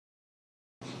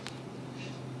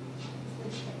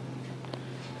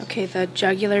Okay, the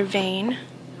jugular vein,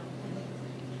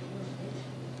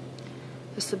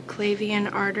 the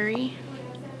subclavian artery,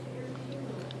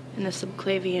 and the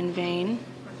subclavian vein,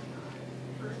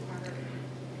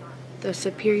 the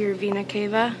superior vena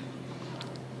cava,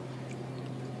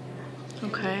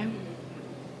 okay,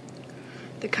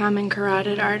 the common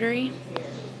carotid artery,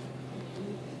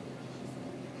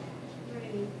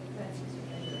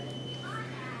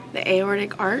 the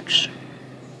aortic arch,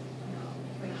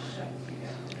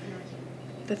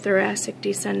 the thoracic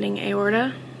descending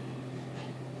aorta,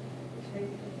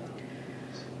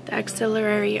 the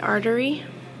axillary artery,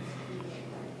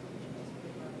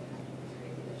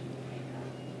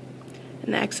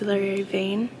 and the axillary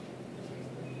vein,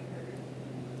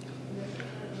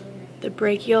 the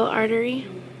brachial artery,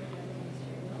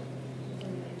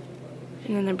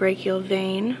 and then the brachial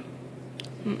vein.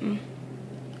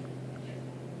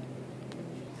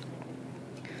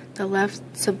 The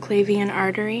left subclavian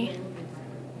artery,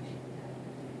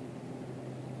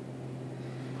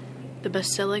 the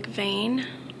basilic vein.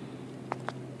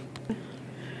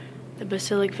 The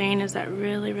basilic vein is that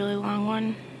really, really long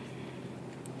one.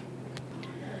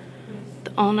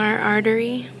 The ulnar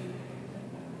artery,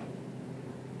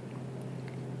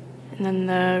 and then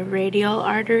the radial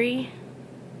artery,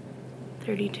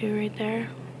 32 right there.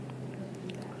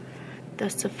 The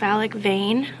cephalic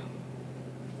vein,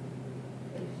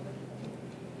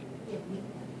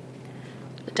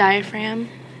 the diaphragm,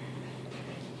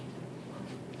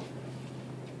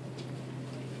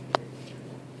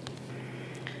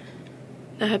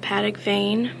 the hepatic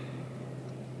vein,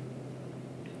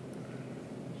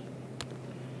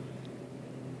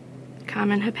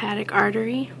 common hepatic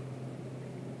artery,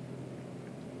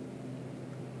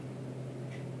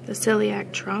 the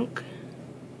celiac trunk,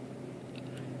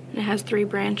 and it has 3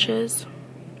 branches,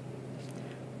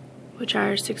 which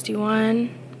are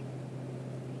 61,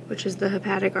 which is the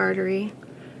hepatic artery,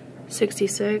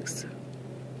 66,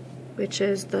 which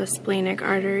is the splenic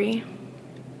artery,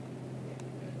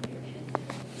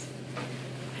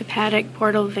 hepatic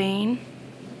portal vein,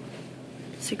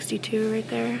 62 right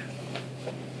there.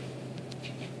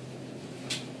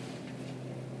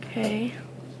 Okay.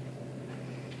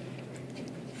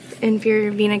 The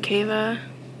inferior vena cava,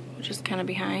 which is kind of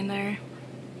behind there.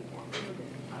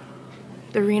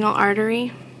 The renal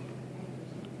artery.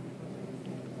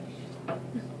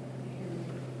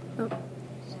 Oh.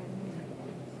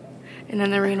 And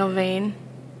then the renal vein.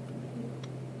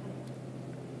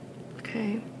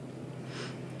 Okay.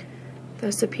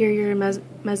 The superior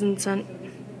mesenteric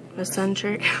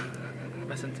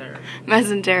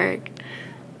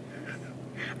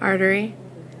artery.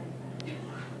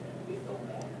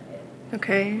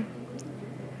 Okay.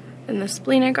 Then the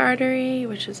splenic artery,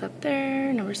 which is up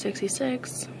there, number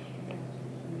 66.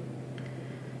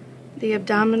 The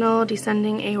abdominal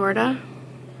descending aorta.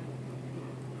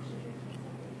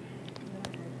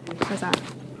 What's that?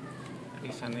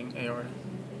 Descending aorta.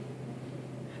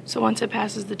 So once it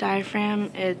passes the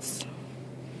diaphragm, it's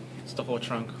the whole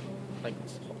trunk, like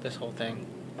this whole thing.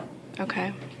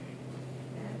 Okay.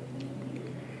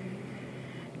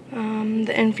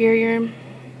 The inferior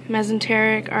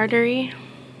mesenteric artery.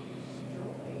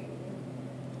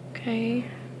 Okay.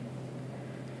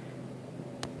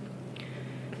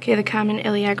 Okay, the common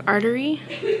iliac artery.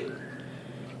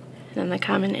 And then the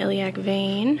common iliac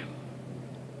vein.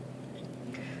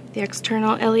 The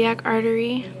external iliac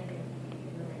artery.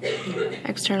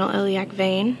 External iliac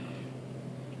vein.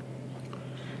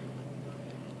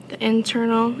 The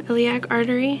internal iliac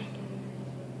artery.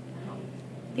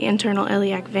 The internal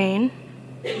iliac vein.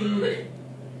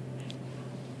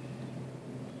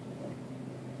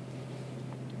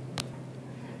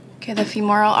 Okay, the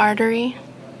femoral artery.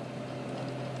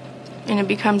 And it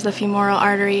becomes the femoral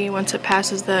artery once it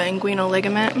passes the inguinal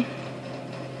ligament.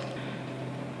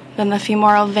 Then the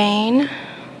femoral vein.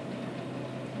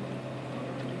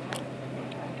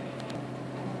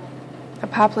 The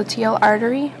popliteal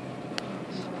artery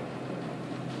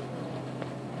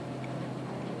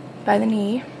by the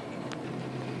knee.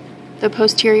 The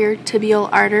posterior tibial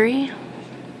artery.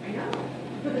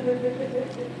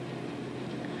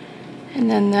 And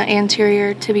then the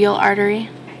anterior tibial artery.